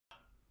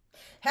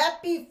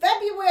Happy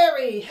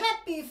February.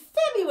 Happy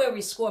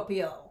February,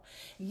 Scorpio.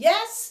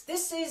 Yes,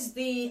 this is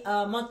the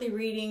monthly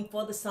reading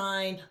for the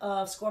sign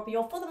of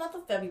Scorpio for the month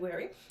of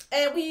February.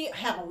 And we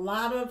have a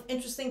lot of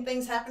interesting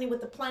things happening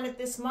with the planet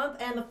this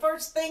month. And the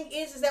first thing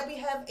is that we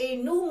have a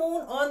new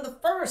moon on the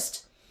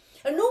 1st.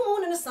 A new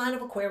moon in the sign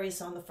of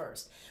Aquarius on the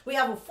 1st. We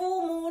have a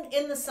full moon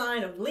in the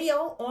sign of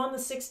Leo on the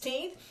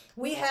 16th.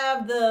 We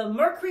have the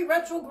Mercury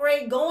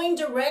retrograde going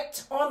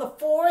direct on the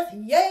 4th.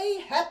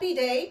 Yay, happy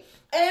day.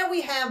 And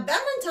we have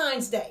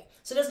Valentine's Day.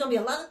 So there's going to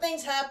be a lot of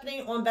things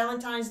happening on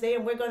Valentine's Day,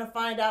 and we're going to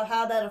find out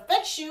how that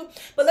affects you.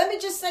 But let me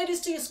just say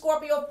this to you,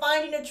 Scorpio.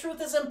 Finding the truth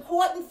is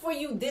important for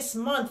you this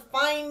month.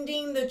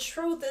 Finding the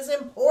truth is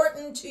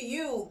important to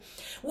you.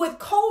 With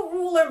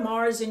co-ruler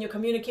Mars in your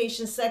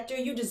communication sector,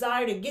 you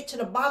desire to get to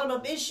the bottom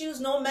of issues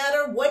no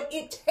matter what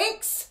it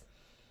takes.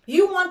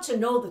 You want to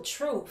know the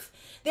truth.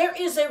 There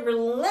is a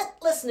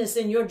relentlessness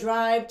in your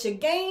drive to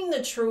gain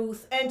the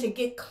truth and to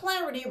get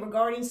clarity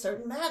regarding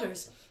certain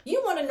matters.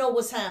 You want to know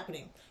what's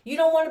happening. You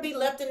don't want to be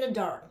left in the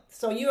dark.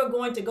 So you are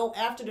going to go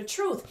after the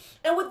truth.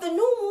 And with the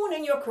new moon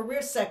in your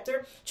career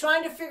sector,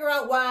 trying to figure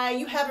out why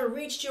you haven't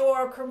reached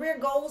your career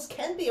goals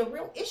can be a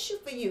real issue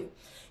for you.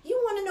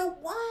 You want to know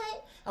why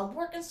I'm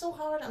working so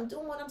hard. I'm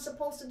doing what I'm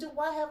supposed to do.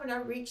 Why haven't I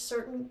reached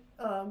certain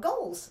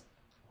goals?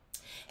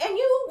 And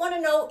you want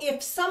to know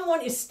if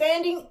someone is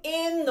standing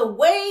in the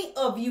way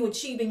of you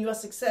achieving your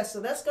success.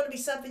 So that's going to be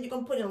something you're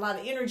going to put in a lot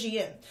of energy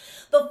in.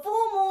 The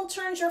full moon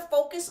turns your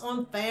focus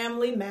on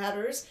family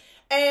matters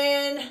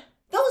and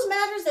those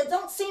matters that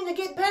don't seem to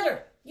get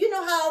better. You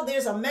know how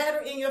there's a matter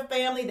in your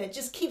family that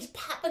just keeps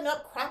popping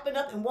up, cropping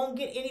up, and won't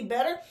get any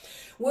better?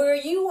 Where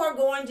you are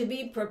going to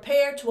be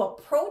prepared to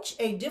approach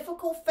a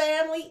difficult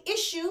family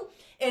issue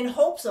in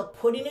hopes of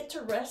putting it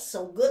to rest.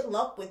 So good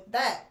luck with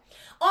that.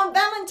 On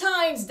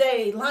Valentine's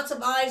Day, lots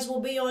of eyes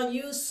will be on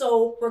you.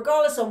 So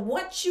regardless of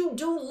what you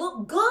do,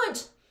 look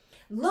good.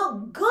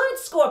 Look good,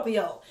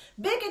 Scorpio.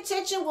 Big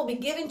attention will be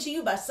given to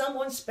you by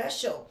someone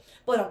special.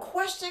 But a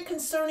question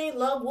concerning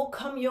love will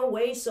come your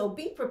way, so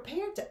be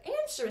prepared to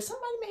answer it.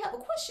 Somebody may have a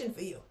question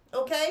for you,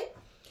 okay?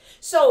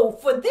 So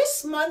for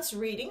this month's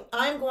reading,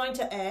 I'm going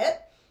to add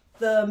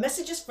the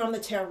messages from the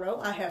tarot.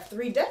 I have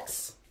 3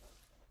 decks.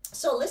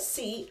 So let's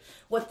see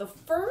what the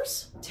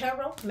first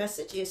tarot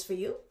message is for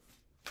you.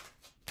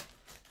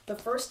 The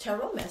first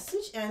tarot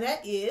message, and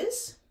that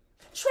is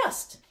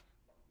trust.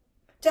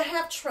 To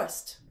have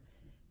trust.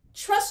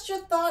 Trust your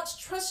thoughts,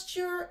 trust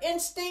your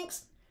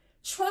instincts,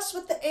 trust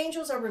what the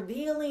angels are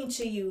revealing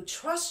to you,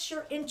 trust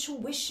your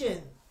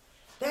intuition.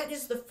 That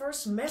is the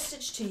first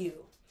message to you.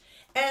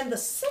 And the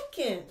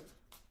second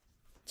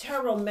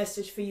tarot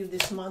message for you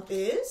this month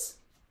is,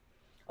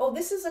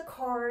 this is a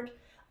card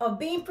of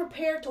being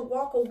prepared to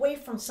walk away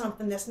from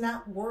something that's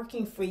not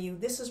working for you.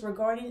 This is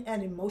regarding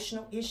an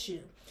emotional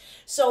issue.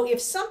 So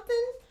if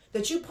something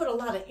that you put a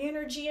lot of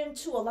energy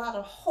into, a lot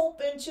of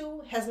hope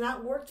into, has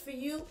not worked for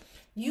you,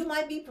 you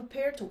might be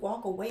prepared to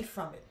walk away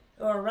from it.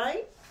 All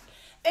right?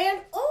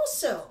 And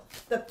also,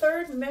 the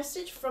third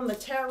message from the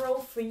tarot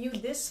for you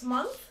this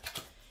month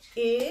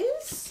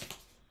is,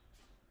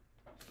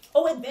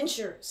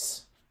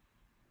 adventures.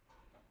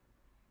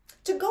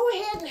 To go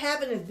ahead and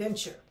have an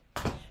adventure.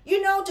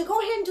 You know, to go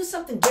ahead and do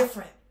something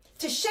different.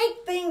 To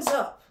shake things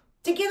up.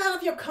 To get out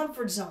of your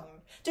comfort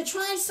zone. To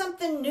try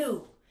something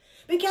new.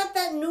 We got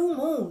that new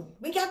moon.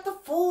 We got the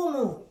full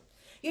moon.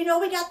 You know,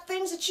 we got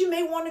things that you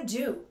may want to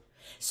do.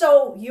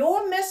 So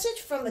your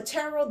message from the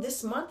tarot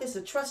this month is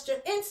to trust your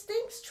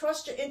instincts,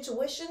 trust your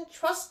intuition,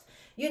 trust,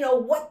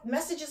 what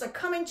messages are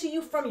coming to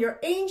you from your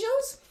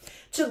angels,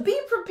 to be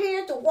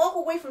prepared to walk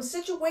away from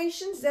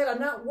situations that are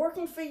not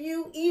working for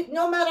you.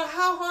 No matter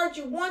how hard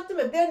you want them,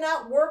 if they're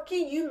not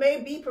working, you may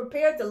be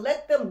prepared to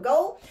let them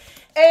go,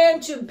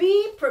 and to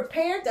be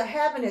prepared to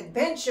have an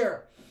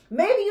adventure.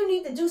 Maybe you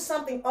need to do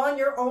something on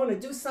your own, or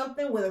do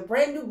something with a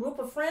brand new group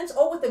of friends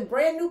or with a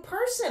brand new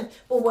person.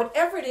 But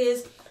whatever it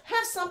is,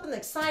 have something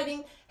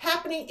exciting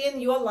happening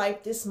in your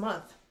life this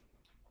month.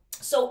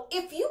 So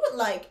if you would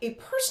like a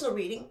personal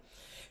reading,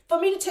 for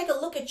me to take a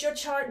look at your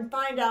chart and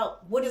find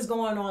out what is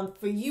going on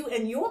for you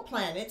and your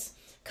planets,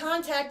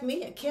 contact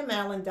me at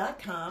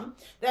kimallen.com.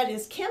 That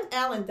is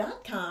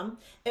kimallen.com,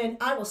 and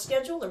I will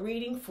schedule a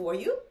reading for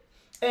you.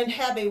 And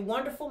have a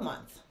wonderful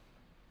month.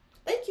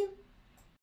 Thank you.